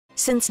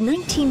Since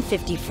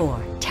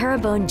 1954,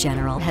 Terrebonne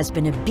General has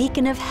been a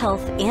beacon of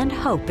health and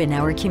hope in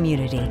our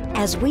community.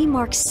 As we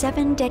mark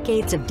 7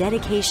 decades of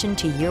dedication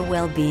to your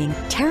well-being,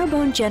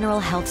 Terrebonne General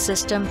Health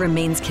System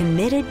remains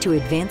committed to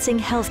advancing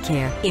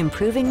healthcare,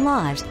 improving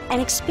lives, and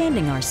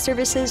expanding our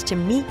services to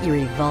meet your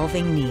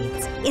evolving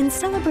needs. In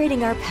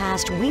celebrating our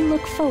past, we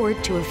look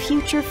forward to a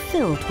future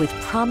filled with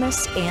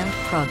promise and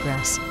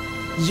progress.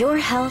 Your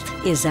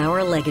health is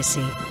our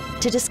legacy.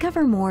 To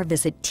discover more,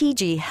 visit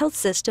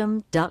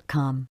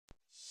tghealthsystem.com.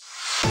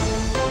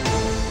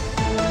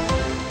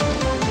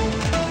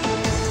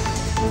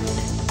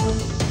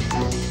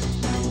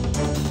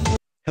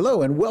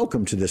 Hello and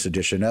welcome to this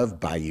edition of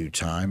Bayou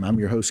Time. I'm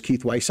your host,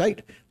 Keith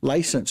Weissite,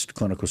 licensed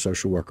clinical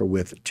social worker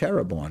with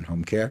Terrebonne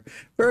Home Care.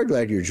 Very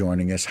glad you're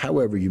joining us.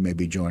 However you may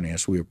be joining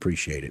us, we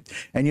appreciate it.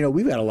 And you know,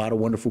 we've got a lot of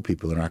wonderful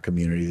people in our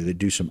community that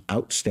do some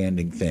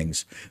outstanding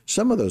things.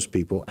 Some of those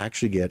people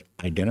actually get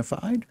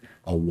identified,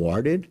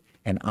 awarded,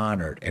 and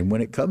honored. And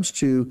when it comes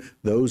to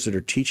those that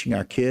are teaching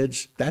our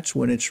kids, that's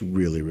when it's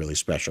really, really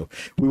special.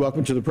 We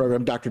welcome to the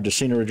program Dr.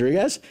 Decina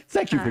Rodriguez.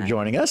 Thank you for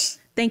joining us.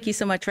 Thank you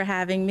so much for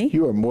having me.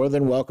 You are more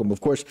than welcome.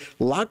 Of course,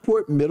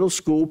 Lockport Middle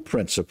School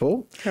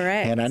principal.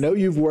 Correct. And I know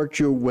you've worked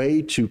your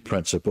way to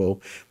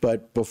principal,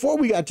 but before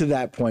we got to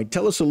that point,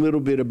 tell us a little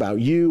bit about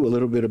you, a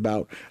little bit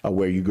about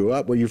where you grew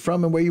up, where you're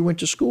from, and where you went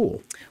to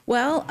school.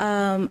 Well,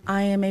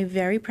 I am a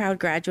very proud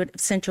graduate of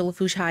Central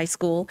Lafourche High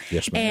School.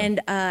 Yes, ma'am. And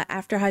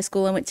after high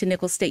school, I went to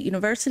Nicholls State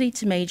University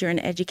to major in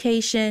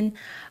education.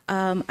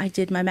 I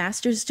did my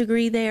master's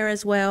degree there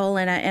as well.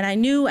 And I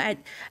knew at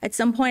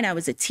some point I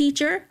was a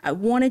teacher. I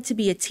wanted to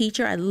be a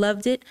teacher. I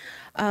loved it.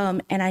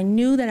 And I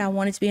knew that I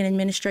wanted to be in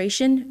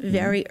administration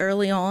very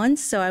early on.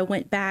 So I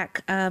went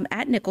back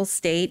at Nicholls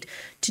State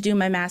to do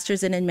my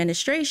master's in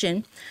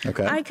administration.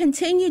 Okay. I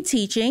continued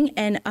teaching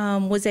and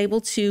was able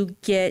to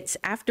get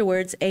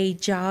afterwards a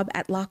job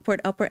at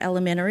Lockport Upper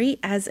Elementary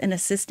as an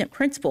assistant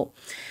principal.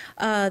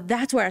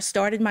 That's where I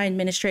started my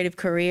administrative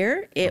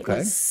career. It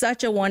was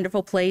such a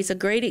wonderful place, a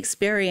great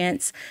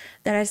experience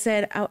that I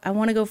said, I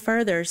want to go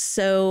further.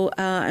 So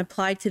I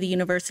applied to the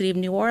University of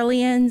New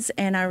Orleans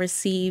and I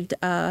received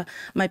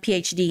my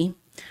PhD,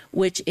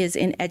 which is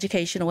in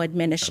educational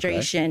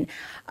administration.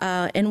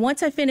 And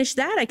once I finished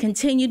that, I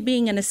continued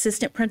being an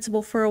assistant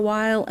principal for a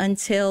while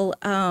until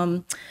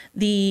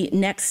the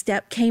next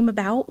step came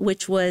about,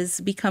 which was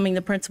becoming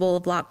the principal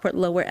of Lockport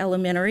Lower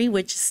Elementary,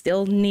 which is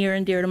still near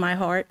and dear to my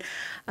heart.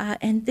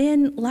 And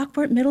then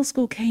Lockport Middle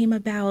School came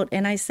about,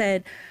 and I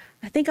said,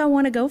 I think I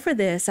want to go for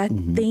this. I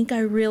think I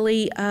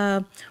really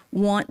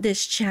want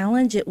this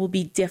challenge. It will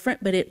be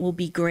different, but it will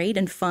be great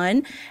and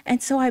fun.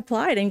 And so I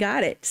applied and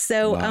got it.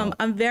 So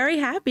I'm very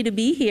happy to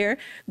be here.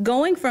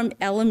 Going from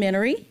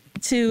elementary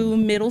to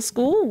middle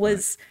school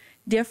was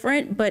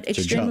different, but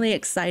extremely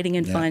exciting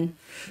and fun.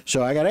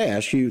 So I got to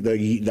ask you,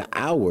 the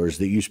hours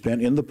that you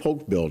spent in the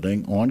Polk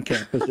building on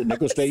campus at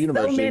Nicholls State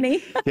University. So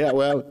many. Yeah,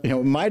 well, you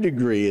know, my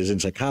degree is in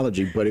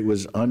psychology, but it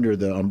was under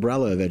the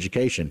umbrella of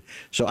education.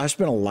 So I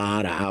spent a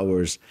lot of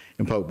hours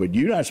in Polk, but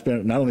you not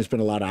only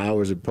spent a lot of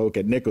hours at Polk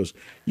at Nicholls,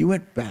 you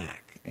went back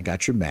and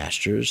got your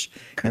master's,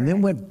 and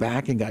then went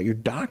back and got your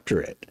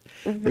doctorate.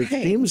 It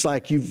seems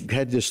like you've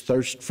had this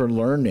thirst for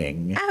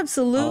learning.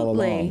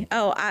 Absolutely.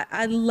 Oh,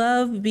 I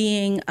love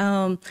being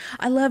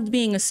I loved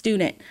being a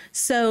student.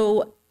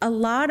 So a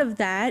lot of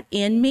that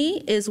in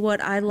me is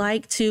what I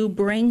like to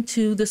bring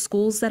to the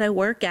schools that I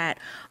work at.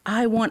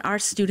 I want our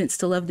students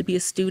to love to be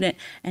a student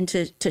and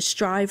to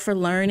strive for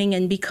learning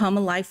and become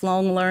a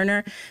lifelong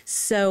learner.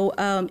 So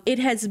it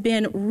has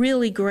been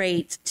really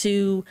great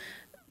to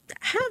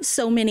have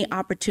so many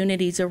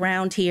opportunities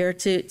around here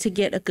to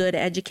get a good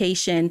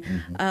education.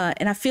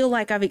 And I feel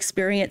like I've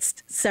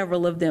experienced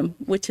several of them,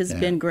 which has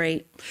been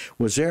great.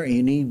 Was there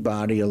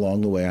anybody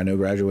along the way, I know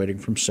graduating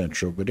from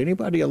Central, but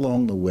anybody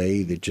along the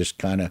way that just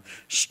kind of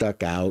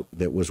stuck out,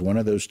 that was one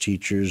of those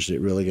teachers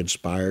that really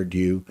inspired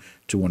you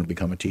to want to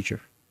become a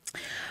teacher?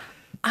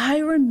 I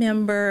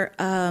remember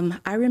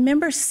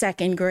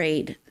second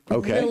grade.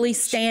 Really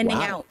standing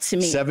out to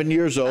me. 7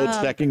 years old,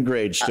 second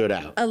grade stood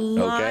out. A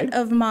lot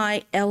of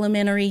my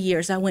elementary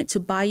years, I went to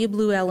Bayou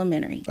Blue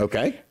Elementary.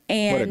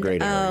 And what a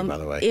great area, by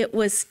the way. It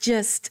was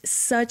just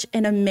such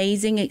an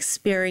amazing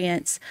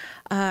experience.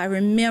 I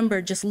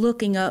remember just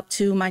looking up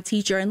to my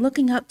teacher and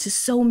looking up to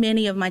so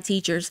many of my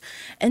teachers,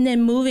 and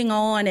then moving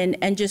on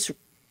and just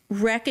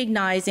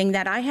recognizing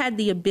that I had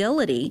the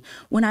ability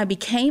when I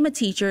became a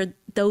teacher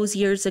those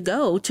years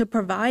ago to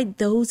provide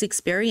those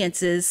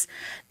experiences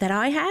that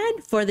I had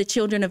for the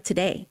children of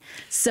today.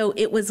 So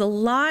it was a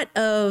lot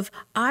of,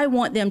 I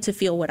want them to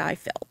feel what I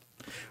felt.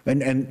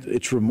 And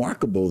it's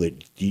remarkable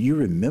that you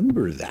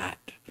remember that.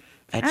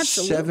 At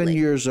Absolutely. 7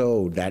 years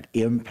old, that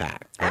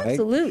impact, right?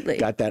 Absolutely.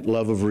 Got that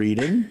love of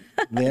reading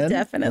then?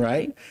 Definitely.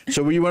 Right?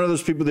 So were you one of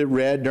those people that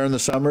read during the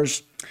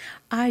summers?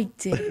 I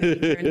did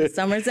read during the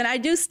summers, and I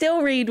do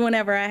still read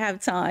whenever I have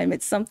time.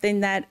 It's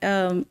something that,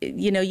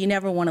 you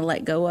never want to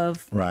let go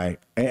of. Right.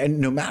 And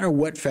no matter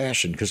what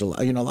fashion, because, a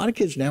lot of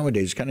kids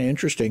nowadays, it's kind of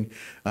interesting.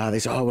 They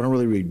say, oh, I don't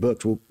really read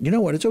books. Well, you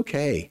know what? It's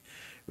okay.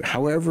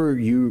 however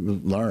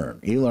you learn.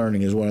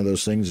 E-learning is one of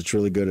those things that's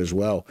really good as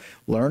well.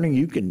 Learning,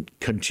 you can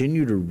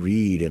continue to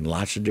read in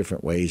lots of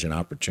different ways and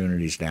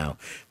opportunities now,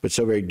 but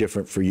so very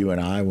different for you and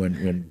I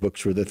when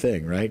books were the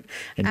thing, right?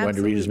 And you wanted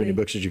to read as many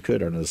books as you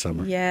could over the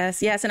summer.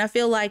 Yes, yes. And I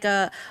feel like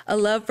a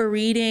love for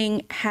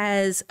reading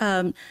has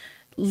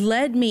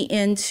led me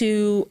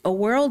into a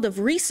world of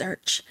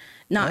research.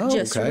 Not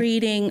just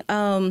reading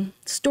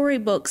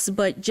storybooks,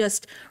 but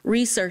just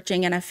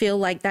researching. And I feel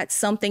like that's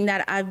something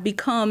that I've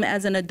become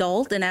as an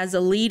adult and as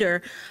a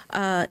leader.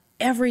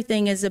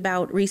 Everything is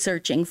about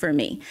researching for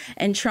me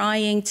and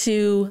trying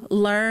to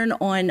learn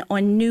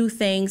on new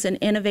things and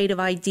innovative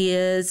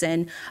ideas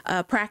and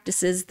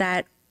practices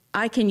that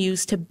I can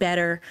use to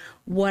better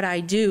what I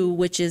do,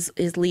 which is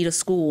lead a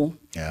school.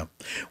 Yeah.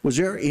 Was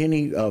there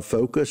any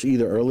focus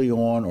either early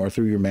on or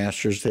through your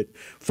master's that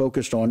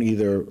focused on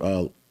either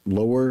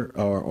lower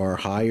or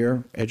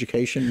higher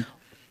education?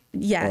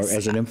 Yes. Or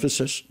as an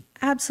emphasis?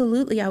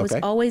 Absolutely. I was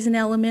always an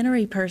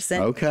elementary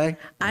person. Okay.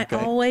 I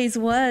always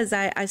was.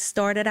 I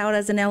started out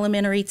as an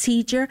elementary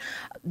teacher.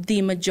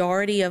 The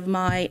majority of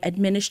my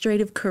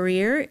administrative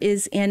career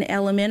is in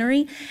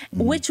elementary,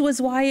 which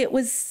was why it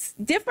was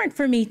different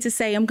for me to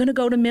say, I'm going to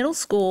go to middle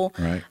school.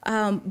 Right.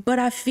 But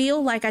I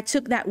feel like I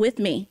took that with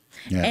me.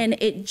 Yeah. And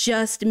it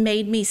just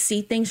made me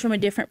see things from a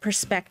different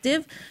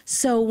perspective.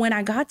 So when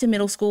I got to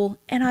middle school,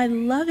 and I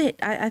love it,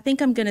 I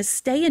think I'm going to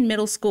stay in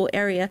middle school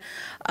area,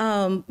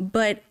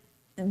 but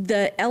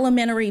the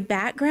elementary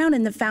background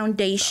and the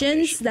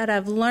foundations that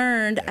I've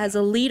learned as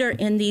a leader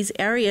in these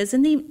areas,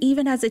 and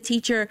even as a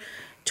teacher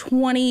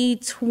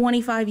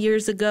 25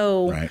 years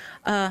ago,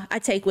 I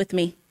take with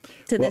me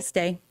to this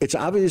day. It's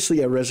obviously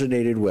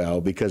resonated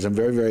well because I'm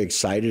very, very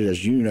excited.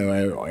 As you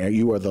know,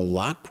 you are the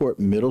Lockport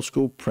Middle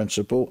School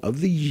Principal of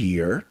the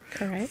Year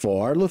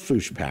for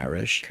Lafourche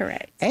Parish.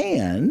 Correct.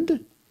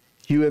 And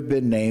you have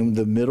been named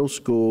the Middle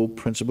School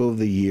Principal of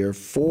the Year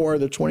for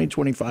the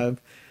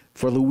 2025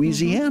 for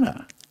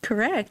Louisiana.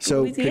 Correct.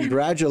 So Louisiana.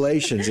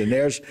 Congratulations. And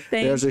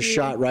there's a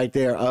shot right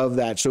there of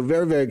that. So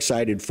very, very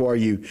excited for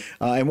you.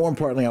 And more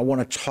importantly, I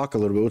want to talk a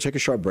little bit. We'll take a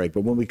short break.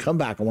 But when we come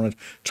back, I want to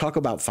talk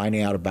about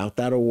finding out about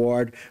that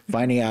award,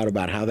 finding out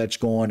about how that's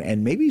going,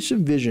 and maybe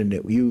some vision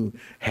that you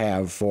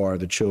have for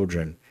the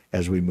children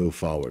as we move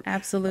forward.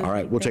 Absolutely. All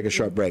right, we'll take a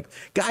short break.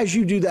 Guys,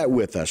 you do that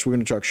with us. We're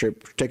going to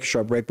take a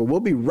short break, but we'll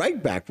be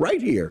right back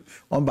right here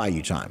on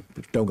Bayou Time.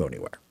 Don't go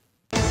anywhere.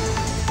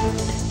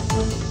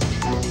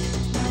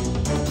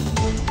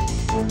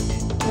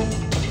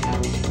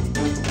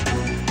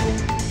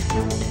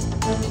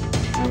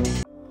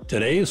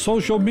 Today's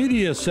social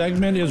media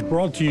segment is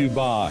brought to you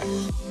by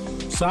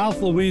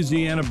South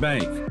Louisiana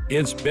Bank.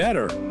 It's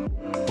better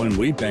when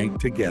we bank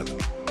together.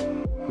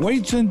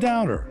 Waits and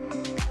Downer,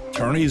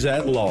 attorneys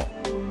at law.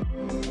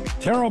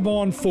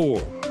 Terrebonne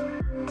Ford,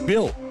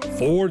 built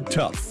Ford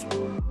tough.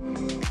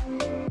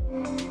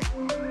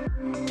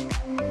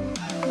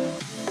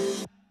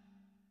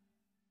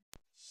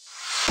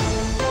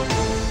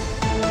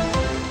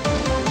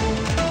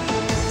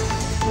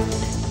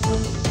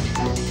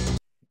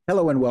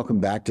 Hello and welcome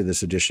back to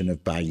this edition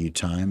of Bayou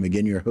Time.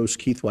 Again, your host,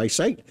 Keith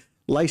Whiteside,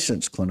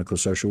 licensed clinical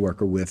social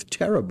worker with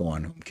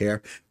Terrebonne Home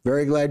Care.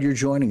 Very glad you're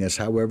joining us,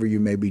 however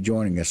you may be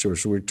joining us. So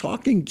we're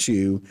talking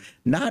to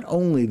not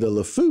only the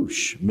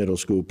Lafourche Middle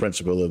School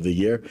Principal of the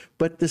Year,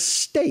 but the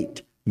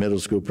state Middle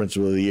School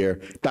Principal of the Year,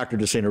 Dr.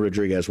 Desina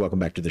Rodriguez. Welcome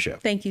back to the show.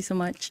 Thank you so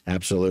much.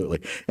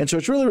 Absolutely. And so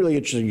it's really, really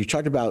interesting. You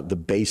talked about the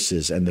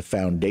basis and the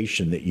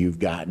foundation that you've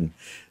gotten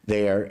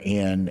there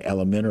in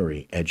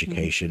elementary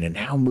education and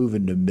how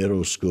moving to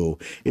middle school.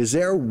 Is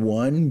there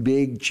one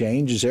big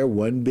change? Is there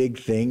one big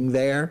thing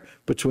there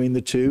between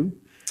the two?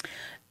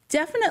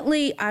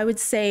 Definitely, I would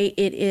say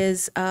it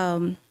is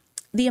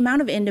the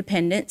amount of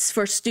independence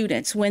for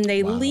students when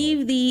they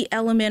leave the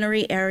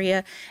elementary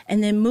area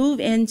and then move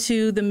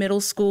into the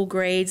middle school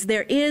grades.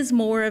 There is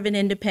more of an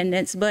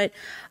independence, but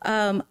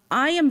I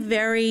am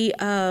very,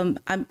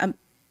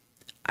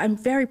 I'm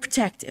very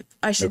protective,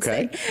 I should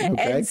say. Okay.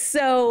 And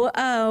so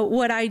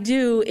what I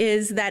do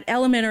is that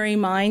elementary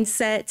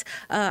mindset,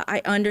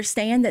 I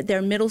understand that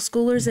they're middle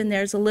schoolers and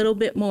there's a little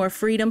bit more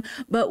freedom,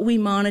 but we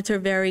monitor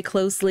very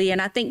closely.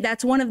 And I think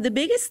that's one of the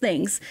biggest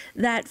things,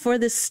 that for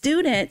the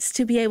students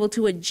to be able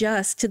to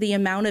adjust to the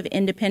amount of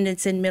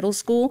independence in middle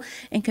school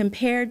and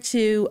compared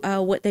to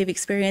what they've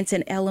experienced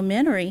in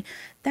elementary,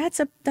 that's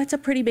a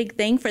pretty big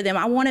thing for them.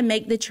 I want to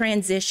make the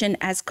transition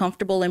as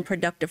comfortable and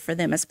productive for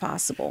them as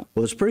possible.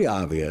 Well, it's pretty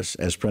obvious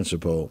as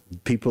principal,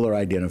 people are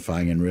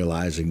identifying and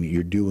realizing that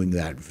you're doing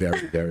that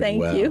very, very Thank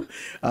well. you.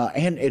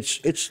 And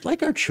it's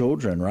like our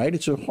children, right?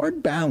 It's a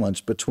hard balance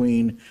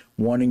between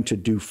wanting to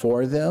do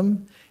for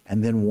them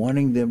and then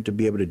wanting them to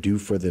be able to do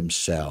for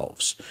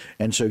themselves.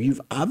 And so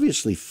you've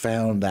obviously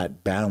found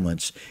that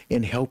balance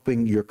in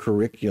helping your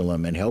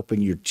curriculum and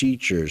helping your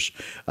teachers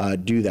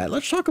do that.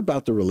 Let's talk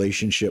about the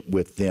relationship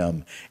with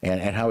them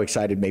and how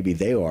excited maybe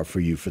they are for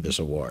you for this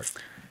award.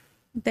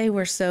 They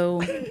were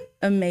so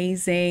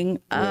amazing.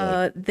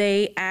 Really?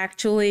 They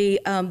actually,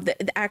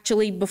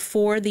 actually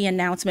before the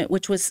announcement,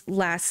 which was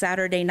last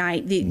Saturday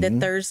night, the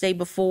Thursday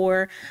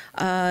before,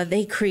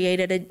 they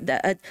created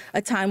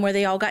a time where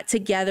they all got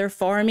together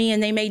for me,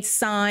 and they made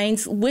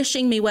signs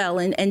wishing me well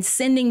and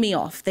sending me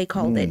off, they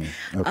called it.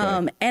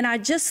 Okay. And I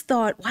just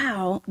thought,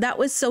 wow, that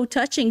was so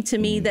touching to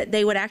me that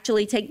they would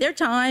actually take their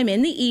time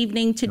in the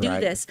evening to do Right.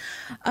 this.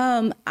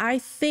 I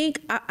think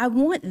I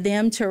want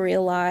them to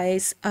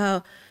realize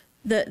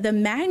the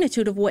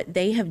magnitude of what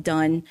they have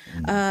done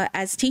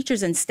as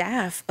teachers and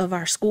staff of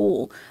our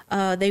school.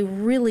 They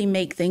really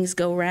make things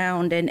go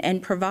round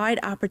and provide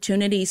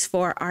opportunities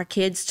for our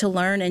kids to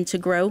learn and to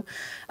grow.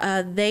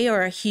 They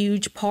are a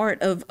huge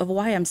part of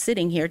why I'm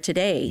sitting here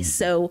today.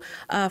 So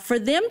for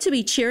them to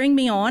be cheering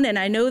me on, and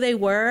I know they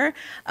were,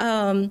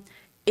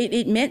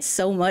 it meant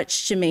so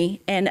much to me.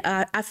 And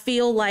I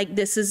feel like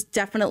this is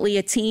definitely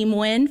a team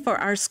win for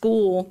our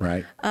school,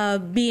 Right.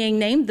 Being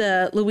named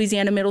the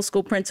Louisiana Middle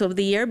School Principal of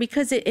the Year,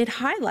 because it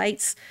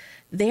highlights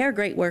their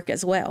great work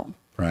as well.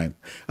 Right.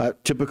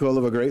 Typical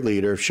of a great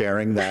leader,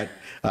 sharing that,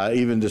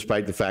 even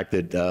despite the fact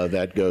that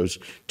that goes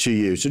to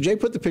you. So, Jay,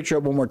 put the picture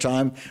up one more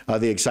time.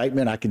 The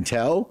excitement I can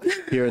tell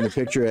here in the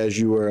picture as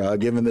you were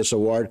given this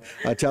award.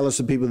 Tell us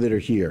the people that are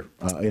here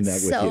in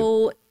that with you.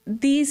 So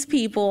these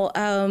people,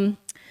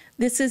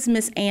 this is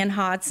Miss Ann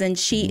Hodson.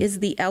 She is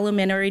the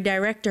elementary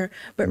director,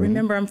 but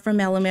remember, I'm from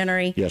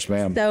elementary. Yes,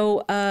 ma'am.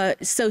 So,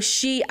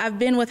 I've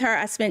been with her.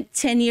 I spent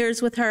 10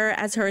 years with her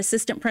as her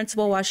assistant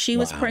principal while she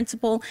was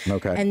principal.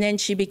 Okay. And then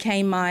she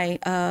became my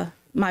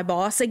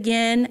boss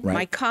again, Right.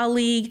 my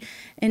colleague,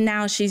 and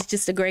now she's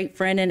just a great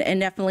friend and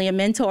definitely a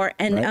mentor.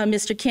 And Right.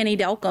 Mr. Kenny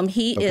Delcom,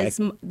 he Okay.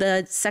 is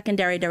the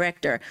secondary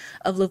director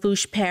of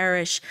LaFouche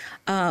Parish,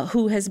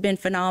 who has been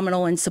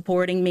phenomenal in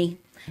supporting me.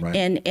 Right.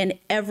 And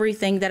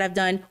everything that I've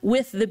done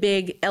with the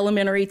big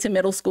elementary to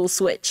middle school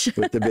switch.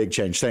 With the big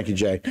change. Thank you,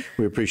 Jay.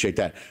 We appreciate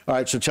that. All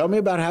right, so tell me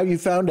about how you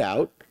found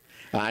out.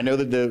 I know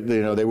that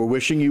they were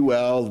wishing you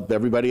well,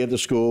 everybody at the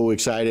school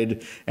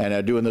excited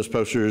and doing those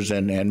posters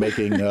and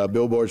making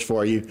billboards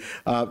for you.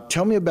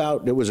 Tell me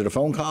about, was it a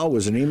phone call?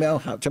 Was it an email?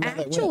 Tell me how that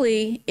went.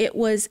 Actually, it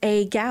was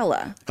a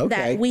gala Okay.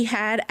 that we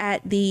had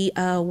at the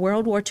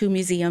World War II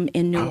Museum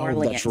in New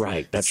Orleans. That's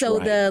right. That's so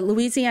right. the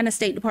Louisiana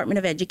State Department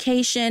of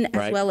Education, as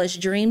Right. well as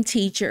Dream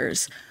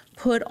Teachers,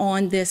 put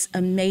on this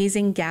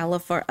amazing gala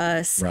for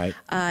us. Right.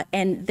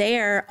 And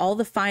there, all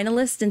the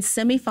finalists and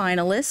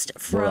semifinalists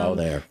We're all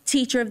from there.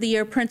 Teacher of the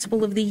Year,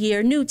 Principal of the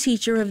Year, New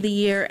Teacher of the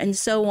Year, and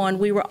so on,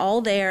 we were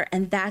all there.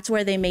 And that's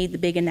where they made the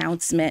big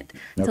announcement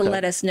to Okay.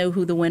 let us know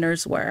who the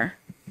winners were.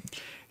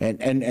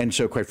 And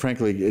so, quite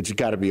frankly, it's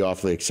got to be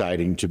awfully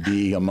exciting to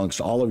be amongst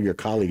all of your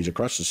colleagues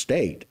across the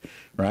state,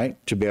 right?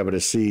 To be able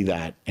to see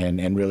that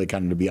and really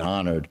kind of to be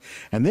honored.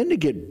 And then to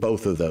get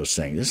both of those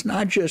things. It's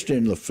not just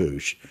in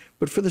Lafourche,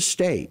 but for the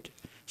state.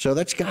 So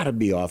that's got to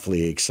be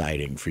awfully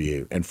exciting for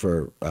you and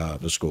for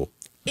the school.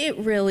 It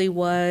really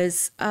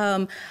was.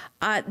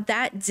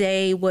 That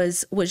day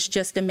was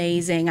just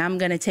amazing. I'm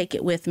going to take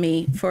it with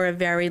me for a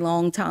very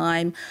long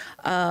time,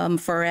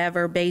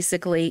 forever,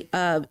 basically.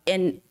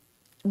 And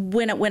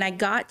when I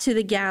got to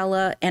the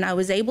gala and I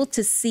was able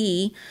to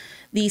see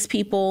these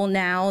people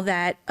now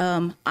that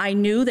I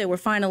knew they were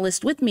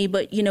finalists with me,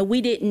 but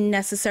we didn't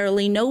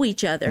necessarily know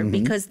each other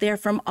because they're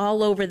from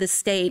all over the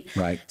state.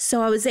 Right.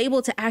 So I was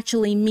able to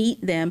actually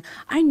meet them.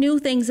 I knew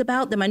things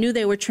about them. I knew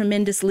they were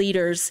tremendous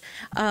leaders,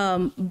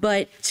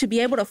 but to be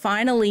able to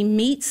finally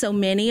meet so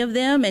many of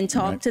them and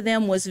talk Right. to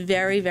them was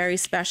very, very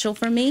special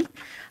for me.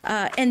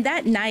 And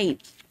that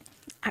night,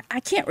 I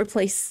can't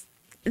replace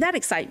that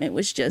excitement.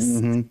 Was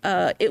just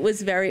it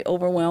was very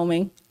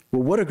overwhelming.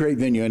 Well, what a great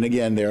venue. And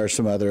again, there are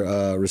some other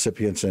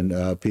recipients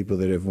and people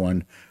that have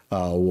won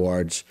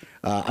awards.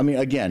 I mean,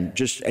 again,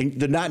 just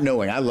the not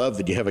knowing. I love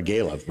that you have a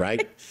gala,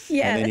 right?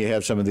 Yeah. And then you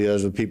have some of the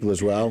other people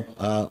as well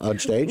on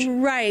stage.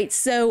 Right.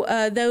 So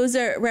those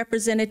are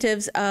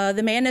representatives.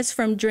 The man is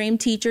from Dream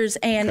Teachers,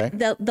 and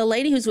Okay. the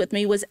lady who's with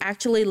me was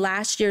actually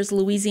last year's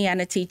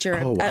Louisiana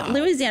teacher, Oh, wow.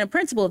 Louisiana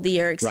Principal of the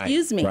Year.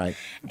 Excuse me. right.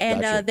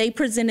 And Gotcha. They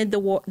presented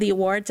the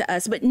award to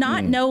us, but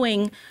not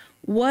knowing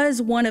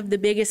was one of the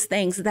biggest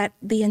things. That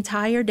the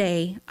entire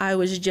day I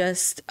was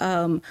just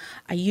I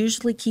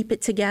usually keep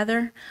it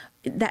together.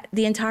 That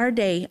the entire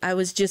day I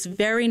was just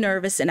very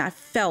nervous, and I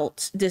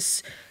felt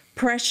this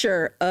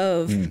pressure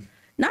of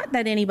not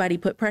that anybody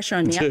put pressure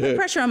on me. I put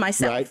pressure on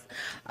myself.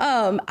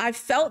 Right. I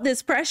felt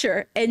this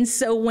pressure, and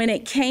so when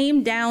it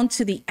came down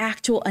to the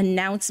actual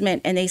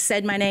announcement and they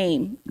said my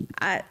name,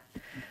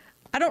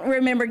 I don't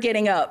remember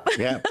getting up.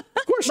 Yeah,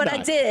 of course course but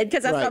not. I did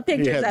because I saw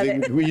pictures of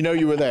it. You know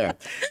you were there.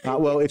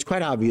 Well, it's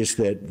quite obvious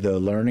that the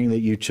learning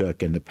that you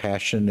took and the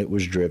passion that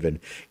was driven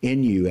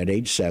in you at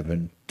age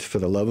 7 for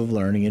the love of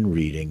learning and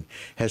reading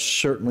has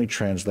certainly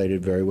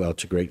translated very well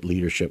to great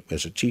leadership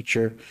as a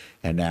teacher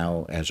and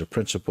now as a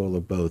principal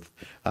of both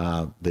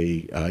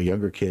the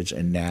younger kids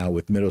and now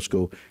with middle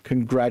school.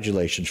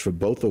 Congratulations for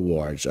both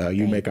awards.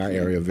 You make our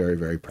area very,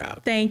 very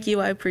proud. Thank you.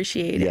 I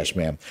appreciate it. Yes,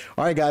 ma'am.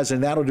 All right, guys,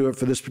 and that'll do it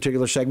for this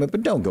particular segment,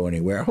 but don't go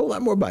anywhere. A whole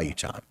lot more Bayou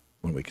time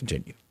when we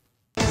continue.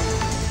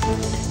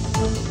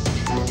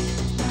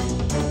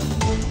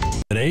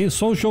 Today's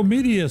social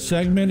media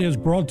segment is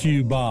brought to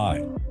you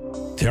by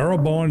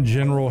Terrebonne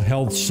General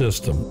Health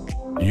System.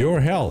 Your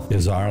health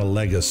is our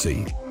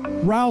legacy.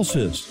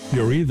 Rouse's,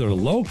 you're either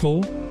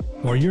local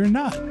or you're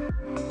not.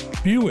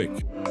 Buick,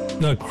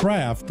 the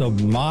craft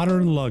of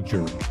modern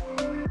luxury.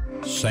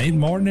 St.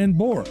 Martin and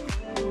Bork,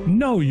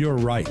 know your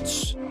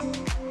rights.